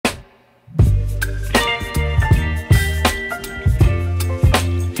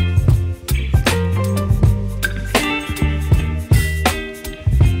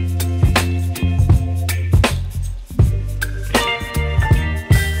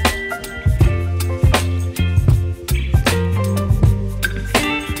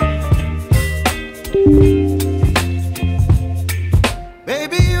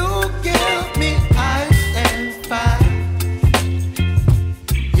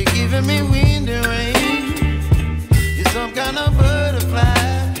giving me wind and rain. You're some kind of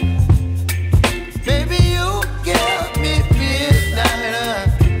butterfly. Baby, you give me midnight.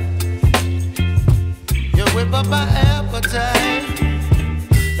 You whip up my appetite.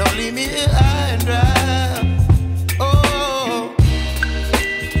 Don't leave me here high and dry. Oh,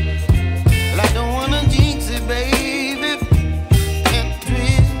 well, I don't wanna jinx it, baby. Can't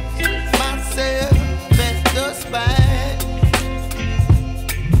twist myself at the spine.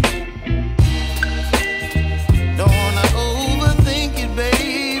 Don't wanna overthink it,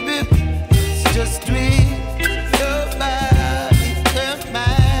 baby. It's just twist your body and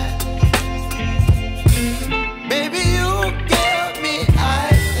mine. Baby, you give me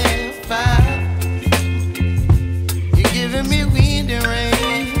ice and fire. You're giving me wind and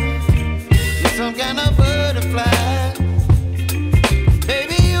rain. You're some kind of butterfly.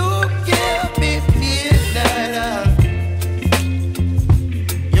 Baby, you give me midnight.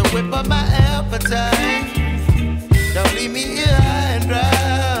 You whip up my appetite. Don't leave me here high and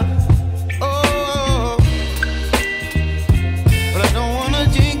dry. Oh, but I don't wanna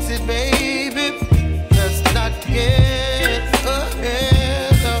jinx it, baby. Let's not get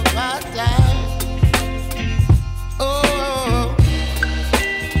ahead of my time. Oh,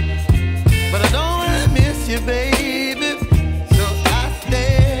 but I don't wanna miss you, baby. So I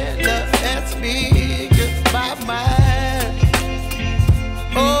stand up and speak my mind.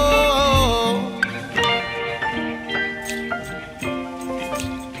 Oh.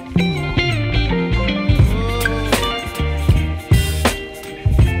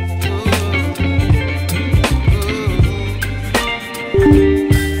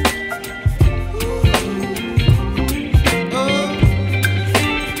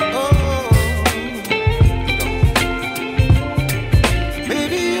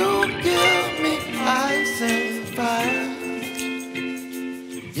 Baby, you give me ice and fire.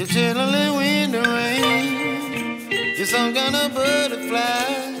 You're chilling wind and rain. You're some kind of butterfly.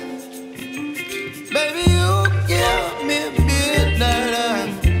 Baby, you give me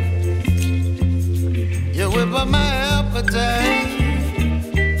midnight. You whip up my appetite.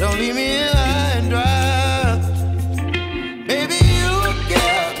 Don't leave me here high and dry. Baby, you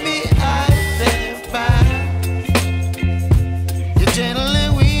give me ice and fire. You're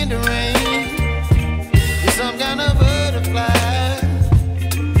channeling wind and rain. You're some kind of butterfly.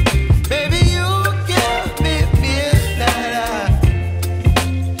 Baby, you give me midnight.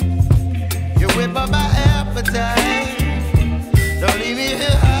 You whip up my appetite. Don't leave me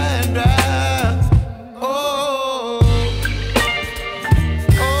here high and dry. Oh,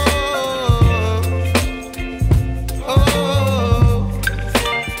 oh, oh,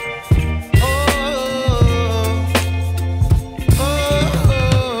 oh,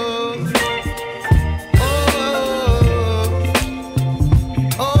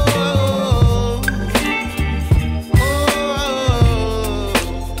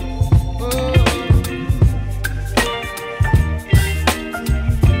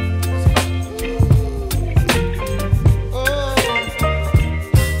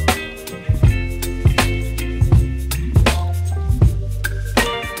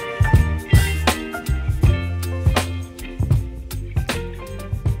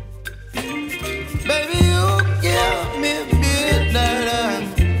 baby, you give me midnight.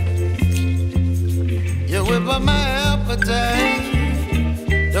 You whip up my appetite.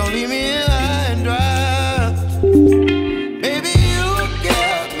 Don't leave me here high and dry. Baby, you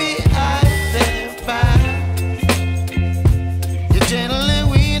give me ice and fire. You're channeling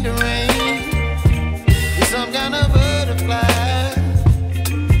wind and rain. You're some kind of butterfly.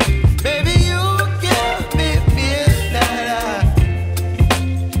 Baby, you give me midnight.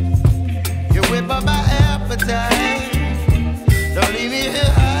 You whip up my appetite. Don't leave me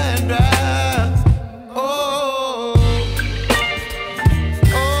here high.